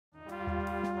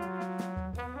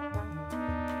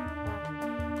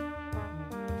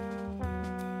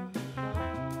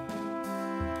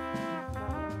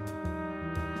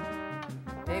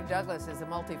Dave Douglas is a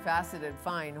multifaceted,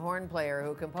 fine horn player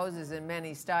who composes in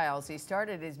many styles. He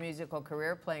started his musical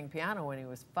career playing piano when he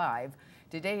was 5.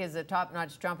 Today he is a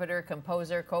top-notch trumpeter,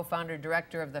 composer, co-founder,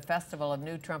 director of the Festival of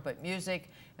New Trumpet Music,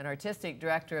 and artistic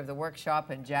director of the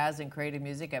Workshop in Jazz and Creative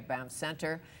Music at Banff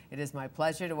Center. It is my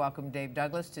pleasure to welcome Dave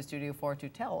Douglas to Studio 4 to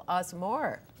tell us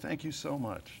more. Thank you so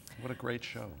much. What a great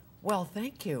show. Well,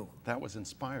 thank you. That was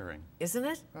inspiring. Isn't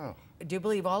it? Oh. Do you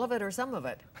believe all of it or some of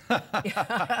it?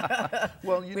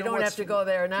 Well, you know, we don't have to go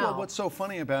there now. Well, what's so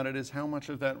funny about it is how much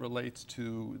of that relates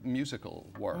to musical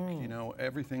work. You know,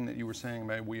 everything that you were saying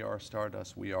about we are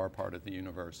stardust, we are part of the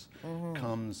universe,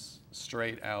 comes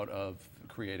straight out of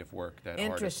creative work that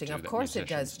artists do, of that course it does,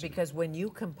 musicians do. because when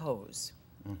you compose,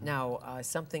 now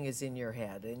something is in your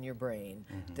head, in your brain,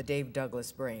 the Dave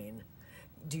Douglas brain.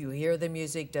 Do you hear the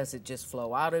music? Does it just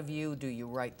flow out of you? Do you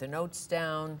write the notes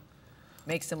down?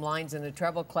 Make some lines in the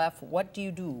treble clef? What do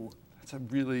you do? That's a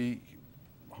really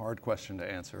hard question to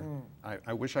answer.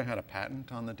 I wish I had a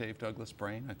patent on the Dave Douglas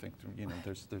brain. I think, you know,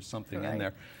 there's something in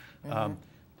there.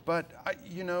 But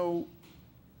you know,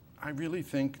 I really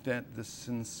think that the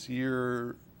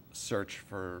sincere search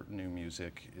for new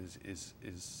music is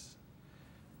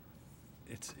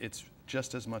it's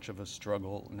just as much of a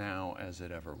struggle now as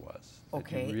it ever was.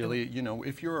 Okay. You really, you know,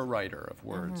 if you're a writer of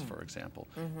words, for example,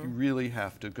 you really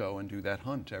have to go and do that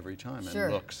hunt every time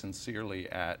and look sincerely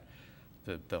at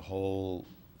the whole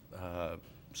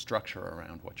structure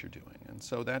around what you're doing. And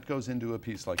so that goes into a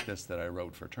piece like this that I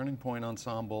wrote for Turning Point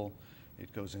Ensemble.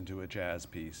 It goes into a jazz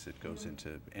piece. It goes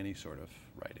into any sort of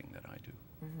writing that I do.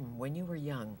 When you were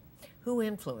young, who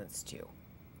influenced you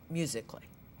musically?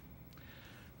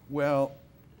 Well,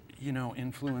 you know,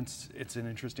 influence, it's an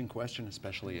interesting question,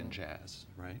 especially in jazz,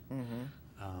 right?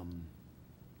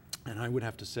 And I would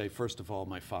have to say, first of all,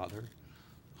 my father,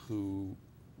 who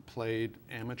played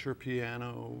amateur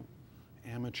piano,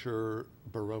 amateur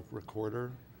Baroque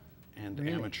recorder, and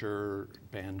amateur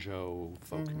banjo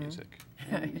folk music.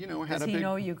 And, you know, had Does he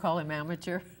know you call him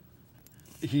amateur?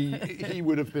 He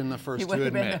would have been the first to admit. He would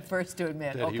have been the first to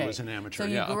admit. That he was an amateur. So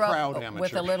you grew a proud up amateur.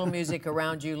 with a little music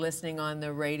around you, listening on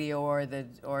the radio or the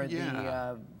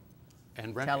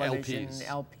and television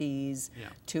LPs.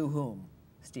 To whom?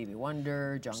 Stevie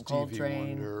Wonder, John Stevie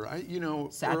Coltrane. Wonder. You know,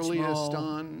 Satchmo. earliest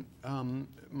on,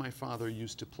 my father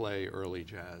used to play early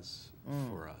jazz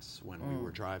for us when we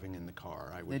were driving in the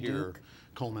car. I would hear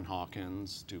Coleman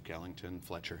Hawkins, Duke Ellington,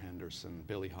 Fletcher Henderson,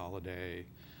 Billie Holiday.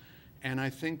 And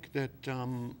I think that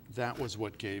that was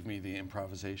what gave me the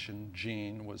improvisation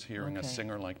gene, was hearing a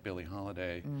singer like Billie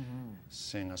Holiday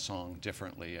sing a song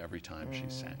differently every time she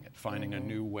sang it, finding a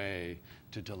new way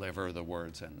to deliver the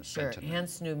words and the sentiment.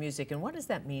 Hence new music. And what does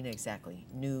that mean exactly,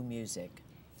 new music?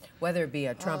 Whether it be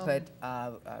a trumpet,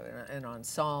 an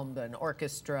ensemble, an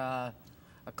orchestra,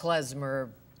 a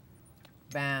klezmer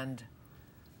band.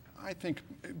 I think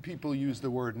people use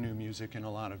the word new music in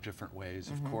a lot of different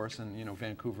ways, of course, and you know,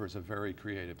 Vancouver is a very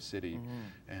creative city,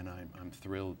 and I'm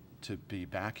thrilled to be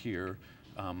back here.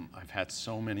 I've had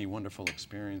so many wonderful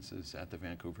experiences at the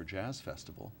Vancouver Jazz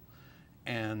Festival,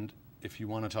 and if you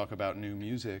want to talk about new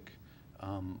music,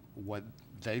 what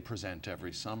they present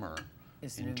every summer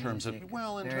in terms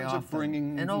of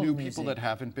bringing new people that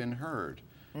haven't been heard.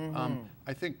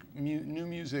 I think new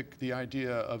music, the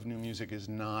idea of new music is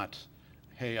not,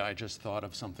 hey, I just thought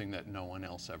of something that no one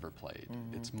else ever played.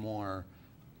 It's more,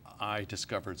 I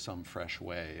discovered some fresh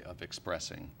way of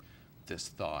expressing this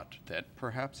thought that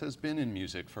perhaps has been in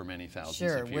music for many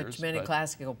thousands of years. Which many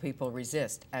classical people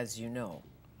resist, as you know.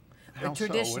 But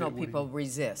traditional people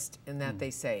resist in that they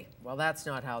say, well, that's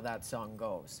not how that song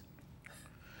goes.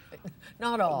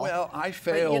 Not all. Well, I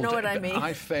failed. But you know what I mean?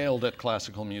 I failed at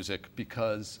classical music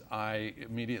because I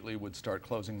immediately would start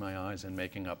closing my eyes and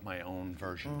making up my own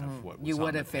version of what was on the page. You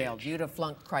would have failed. You'd have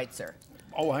flunked Kreutzer.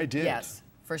 Oh, I did. Yes,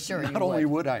 for sure. Not only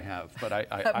would I have, but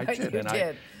I did.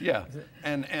 You did.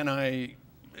 And I,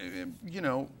 you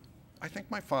know, I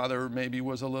think my father maybe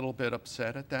was a little bit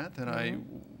upset at that I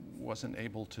wasn't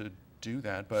able to do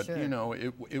that. But you know,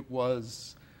 it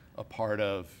was a part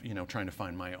of, you know, trying to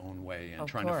find my own way and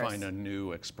trying to find a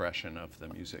new expression of the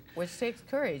music. Which takes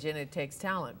courage and it takes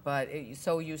talent. But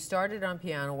so you started on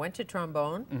piano, went to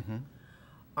trombone.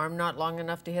 Arm not long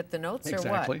enough to hit the notes, or what?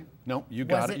 Exactly. No, you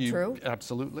got it. Was it true?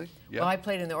 Absolutely. Yeah. Well, I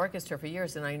played in the orchestra for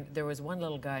years, and there was one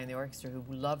little guy in the orchestra who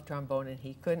loved trombone, and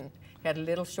he couldn't. He had a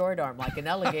little short arm, like an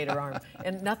alligator arm,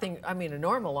 and nothing. I mean, a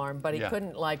normal arm, but he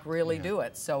couldn't like really do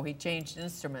it. So he changed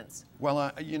instruments.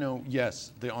 Well, you know,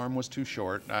 yes, the arm was too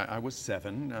short. I was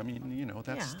 7. I mean, you know,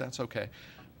 that's okay.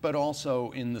 But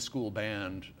also in the school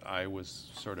band, I was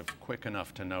sort of quick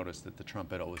enough to notice that the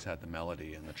trumpet always had the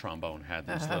melody and the trombone had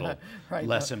these little right,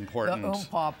 less important. The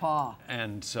pa.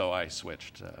 And so I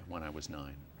switched when I was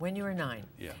 9. When you were 9?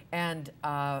 Yeah. And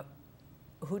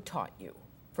who taught you?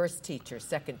 First teacher,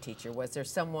 second teacher? Was there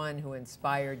someone who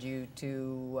inspired you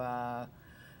to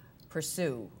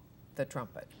pursue the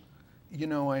trumpet? You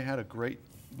know, I had a great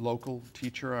local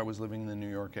teacher. I was living in the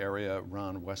New York area,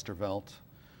 Ron Westervelt,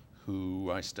 who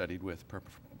I studied with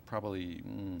probably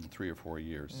 3 or 4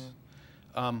 years.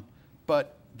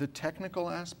 But the technical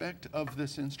aspect of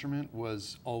this instrument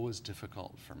was always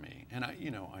difficult for me. And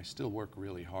I still work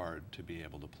really hard to be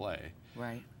able to play.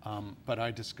 Right. But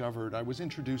I was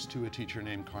introduced to a teacher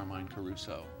named Carmine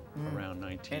Caruso around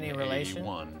 1981. Any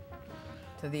relation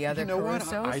to the other Carusos?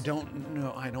 Carusos? I don't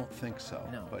know. I don't think so.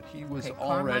 No. But he was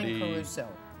Carmine Caruso.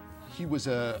 He was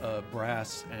a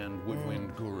brass and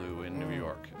woodwind guru in New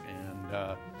York.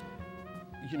 And,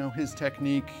 his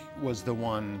technique was the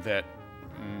one that,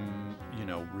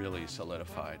 really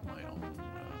solidified my own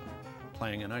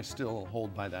playing. And I still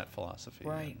hold by that philosophy.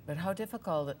 Right. But how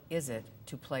difficult is it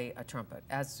to play a trumpet?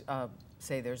 As,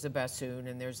 say, there's a bassoon,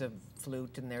 and there's a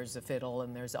flute, and there's a fiddle,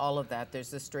 and there's all of that.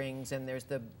 There's the strings, and there's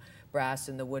the brass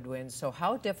and the woodwind. So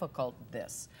how difficult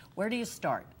this? Where do you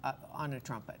start on a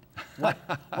trumpet?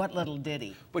 What little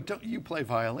ditty? But don't you play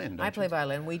violin, don't you? I play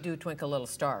violin. We do Twinkle Little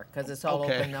Star because it's all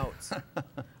open notes,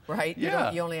 right?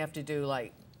 Yeah. You only have to do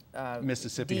like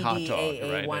Mississippi D, Hot D, Dog,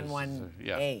 A, right? 1,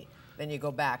 Yeah. A. Then you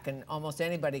go back, and almost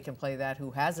anybody can play that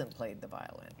who hasn't played the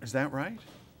violin. Is that right?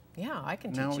 Yeah, I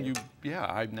can Now teach you.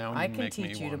 I can make me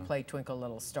teach you to wanna- play Twinkle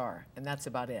Little Star, and that's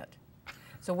about it.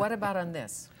 So what about on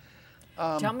this?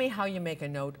 Tell me how you make a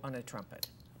note on a trumpet.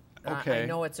 Okay. I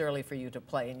know it's early for you to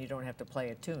play, and you don't have to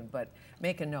play a tune, but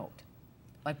make a note.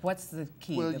 Like, what's the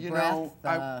key? Well, the breath?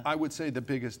 I would say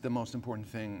the most important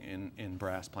thing in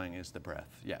brass playing is the breath,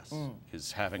 yes.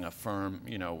 Is having a firm,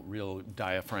 real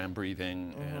diaphragm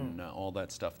breathing and all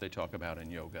that stuff they talk about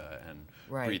in yoga and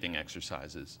breathing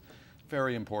exercises.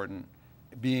 Very important.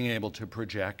 Being able to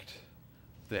project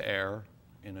the air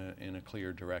in a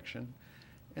clear direction.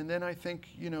 And then I think,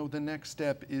 the next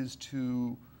step is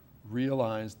to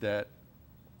realize that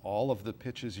all of the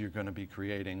pitches you're going to be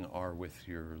creating are with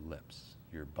your lips.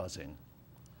 You're buzzing.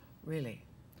 Really?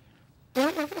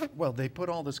 Well, they put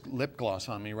all this lip gloss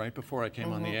on me right before I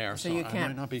came on the air, So so you I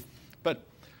can't. might not be. But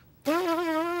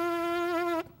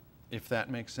if that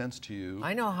makes sense to you.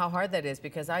 I know how hard that is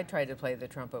because I tried to play the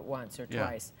trumpet once or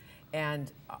twice,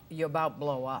 and you about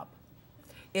blow up.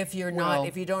 If you're not,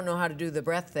 if you don't know how to do the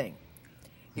breath thing.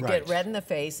 You get red in the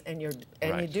face, and you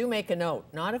do make a note,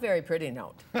 not a very pretty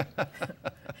note.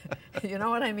 You know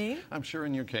what I mean? I'm sure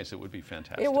in your case it would be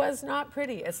fantastic. It was not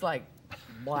pretty. It's like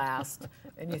blast,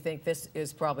 and you think this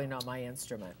is probably not my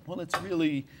instrument. Well, it's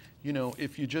really,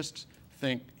 if you just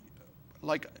think,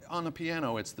 like on a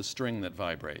piano, it's the string that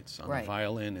vibrates. On a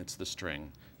violin, it's the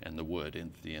string and the wood in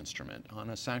the instrument. On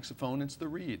a saxophone, it's the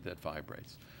reed that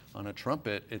vibrates. On a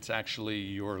trumpet, it's actually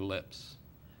your lips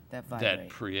that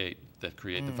create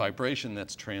the vibration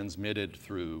that's transmitted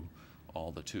through all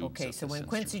the tubes. Okay, of so this when instrument.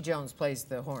 Quincy Jones plays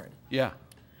the horn, yeah,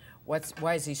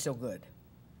 why is he so good?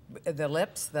 The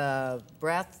lips, the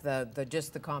breath,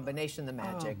 just the combination, the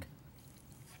magic.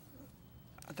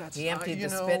 that's He emptied the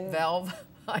spit valve.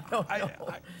 I don't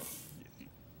know.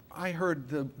 I heard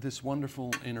this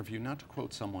wonderful interview, not to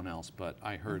quote someone else, but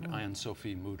I heard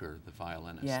Anne-Sophie Mutter, the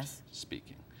violinist,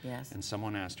 speaking. Yes. And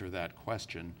someone asked her that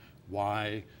question,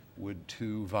 why would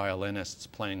two violinists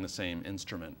playing the same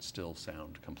instrument still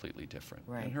sound completely different?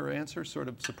 Right. And her answer sort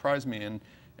of surprised me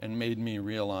and made me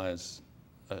realize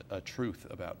a truth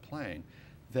about playing,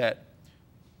 that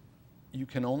you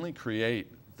can only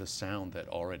create the sound that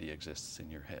already exists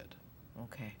in your head.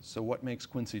 Okay. So what makes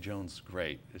Quincy Jones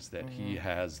great is that he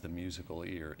has the musical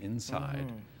ear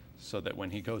inside, so that when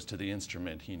he goes to the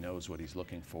instrument, he knows what he's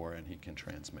looking for and he can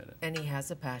transmit it. And he has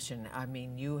a passion. I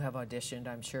mean, you have auditioned,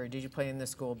 I'm sure. Did you play in the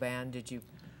school band? Did you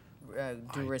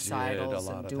do recitals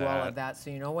and do all of that?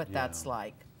 So you know what that's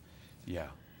like. Yeah.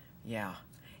 Yeah.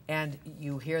 And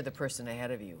you hear the person ahead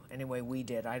of you. Anyway, we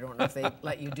did. I don't know if they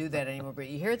let you do that anymore, but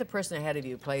you hear the person ahead of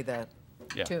you play the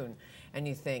tune, and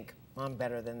you think, I'm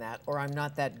better than that, or I'm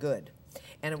not that good.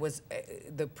 And it was,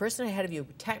 the person ahead of you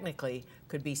technically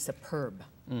could be superb,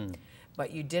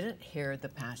 but you didn't hear the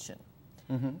passion.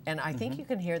 And I think you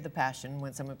can hear the passion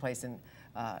when someone plays an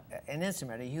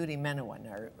instrument, a Yuri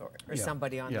Menuhin or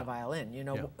somebody on the violin. You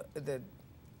know,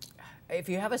 if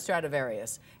you have a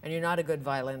Stradivarius and you're not a good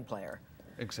violin player,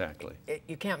 exactly,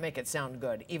 you can't make it sound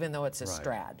good, even though it's a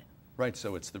Strad. Right,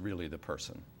 so it's really the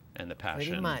person and the passion.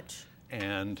 Pretty much.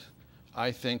 And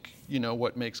I think, you know,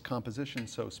 what makes composition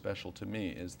so special to me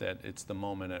is that it's the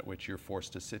moment at which you're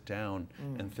forced to sit down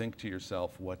and think to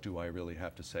yourself, what do I really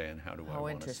have to say and how do I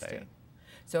want to say it?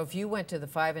 So if you went to the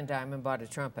Five and Dime and bought a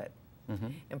trumpet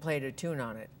and played a tune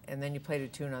on it, and then you played a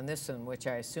tune on this one, which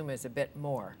I assume is a bit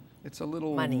more it's a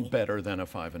little money. Better than a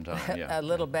Five and Dime, yeah. A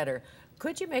little better.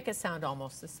 Could you make it sound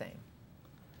almost the same?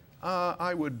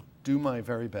 I would do my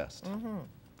very best.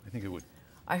 I think it would.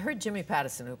 I heard Jimmy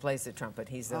Pattison, who plays the trumpet,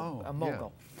 he's a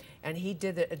mogul, and he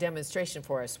did a demonstration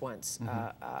for us once,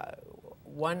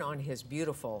 one on his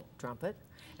beautiful trumpet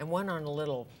and one on a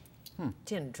little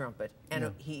tin trumpet,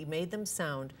 and he made them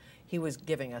sound, he was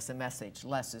giving us a message,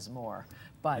 less is more,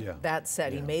 but that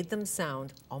said, he made them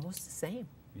sound almost the same.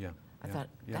 I thought,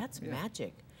 that's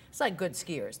magic. It's like good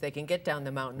skiers. They can get down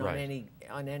the mountain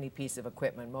on any piece of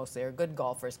equipment mostly, or good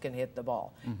golfers can hit the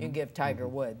ball. You can give Tiger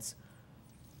Woods,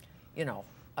 you know,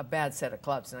 a bad set of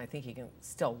clubs, and I think he can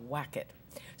still whack it.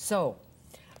 So,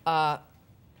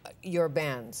 your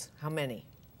bands, how many?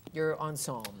 Your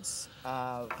ensembles?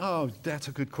 Oh, that's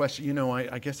a good question. You know,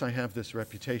 I guess I have this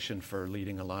reputation for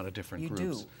leading a lot of different groups.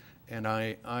 You do. And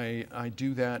I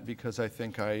do that because I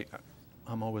think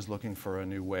I'm always looking for a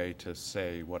new way to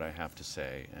say what I have to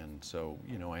say. And so,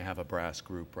 you know, I have a brass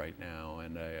group right now,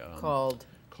 and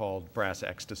called Brass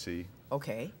Ecstasy.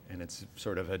 Okay. And it's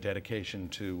sort of a dedication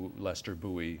to Lester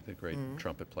Bowie, the great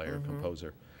trumpet player,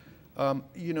 composer.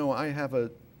 You know, I have a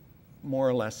more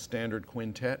or less standard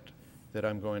quintet that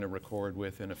I'm going to record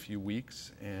with in a few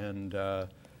weeks, and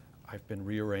I've been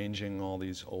rearranging all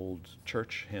these old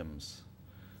church hymns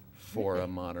for a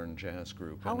modern jazz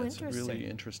group. How and it's interesting. really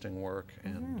interesting work.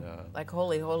 And like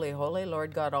Holy, Holy, Holy,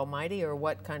 Lord God Almighty, or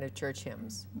what kind of church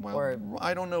hymns? well, or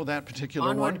I don't know that particular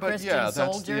Onward one, but Christian yeah, that's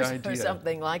Soldiers, the idea. or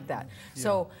something like that.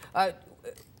 So,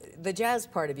 the jazz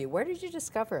part of you, where did you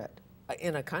discover it?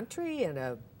 In a country,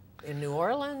 in New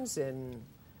Orleans, in?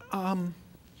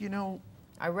 You know,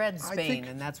 I read Spain,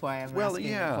 and that's why I'm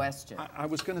asking the question. I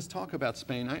was going to talk about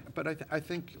Spain, but I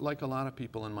think, like a lot of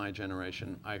people in my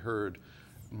generation, I heard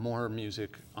more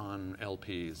music on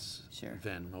LPs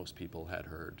than most people had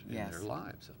heard in their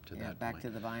lives up to that point. Back to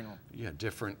the vinyl. Yeah,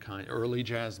 different kind, early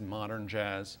jazz, modern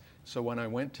jazz. So when I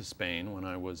went to Spain when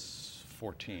I was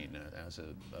 14 as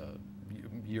a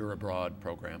year abroad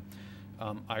program,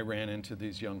 I ran into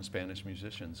these young Spanish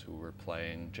musicians who were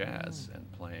playing jazz and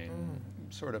playing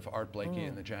sort of Art Blakey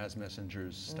and the Jazz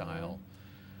Messengers style,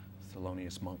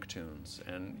 Thelonious Monk tunes.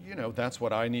 And, you know, that's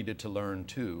what I needed to learn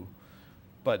too.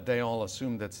 But they all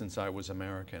assumed that since I was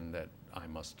American that I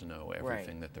must know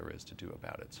everything that there is to do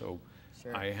about it. So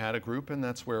I had a group, and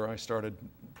that's where I started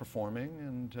performing.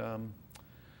 And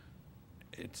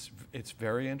it's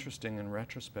very interesting in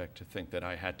retrospect to think that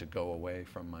I had to go away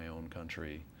from my own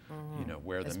country, you know,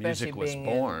 where the music was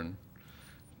born,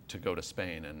 to go to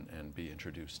Spain and be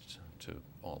introduced to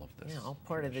all of this. Yeah, all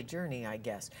part of the journey, I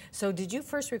guess. So did you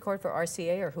first record for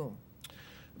RCA or whom?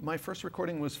 My first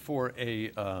recording was for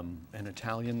an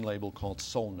Italian label called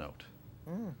Soul Note,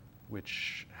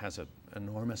 which has an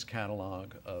enormous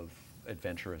catalog of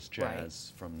adventurous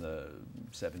jazz from the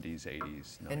 70s, 80s,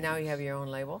 90s. And now you have your own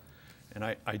label? And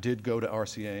I did go to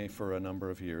RCA for a number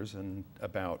of years, and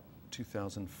about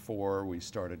 2004 we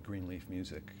started Greenleaf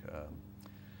Music,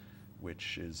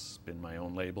 which has been my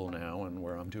own label now and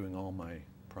where I'm doing all my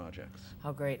projects.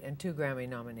 How great. And 2 Grammy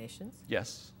nominations?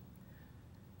 Yes.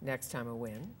 Next time a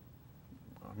win.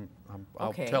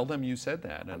 I'll tell them you said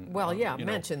that. And, well, yeah, you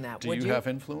mention know, that. Do you have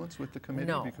influence with the committee?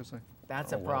 No, because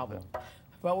that's a problem.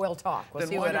 Well, we'll talk. We'll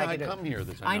see why what did I can come here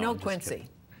this time? I No, know I'm just Quincy. kidding.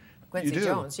 Quincy You do?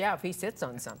 Jones, yeah, if he sits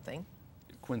on something.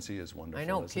 Quincy is wonderful. I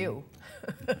know isn't he? Q.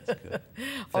 That's good.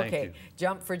 Thank you.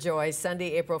 Jump for Joy,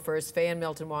 Sunday, April 1st, Faye and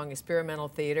Milton Wong Experimental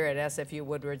Theater at SFU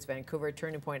Woodwards, Vancouver,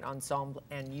 Turning Point Ensemble,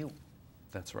 and you.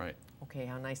 That's right. Okay,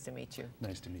 how nice to meet you.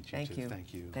 Nice to meet you, Thank too. you.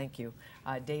 Thank you. Thank you.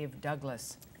 Dave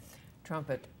Douglas,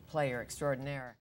 trumpet player extraordinaire.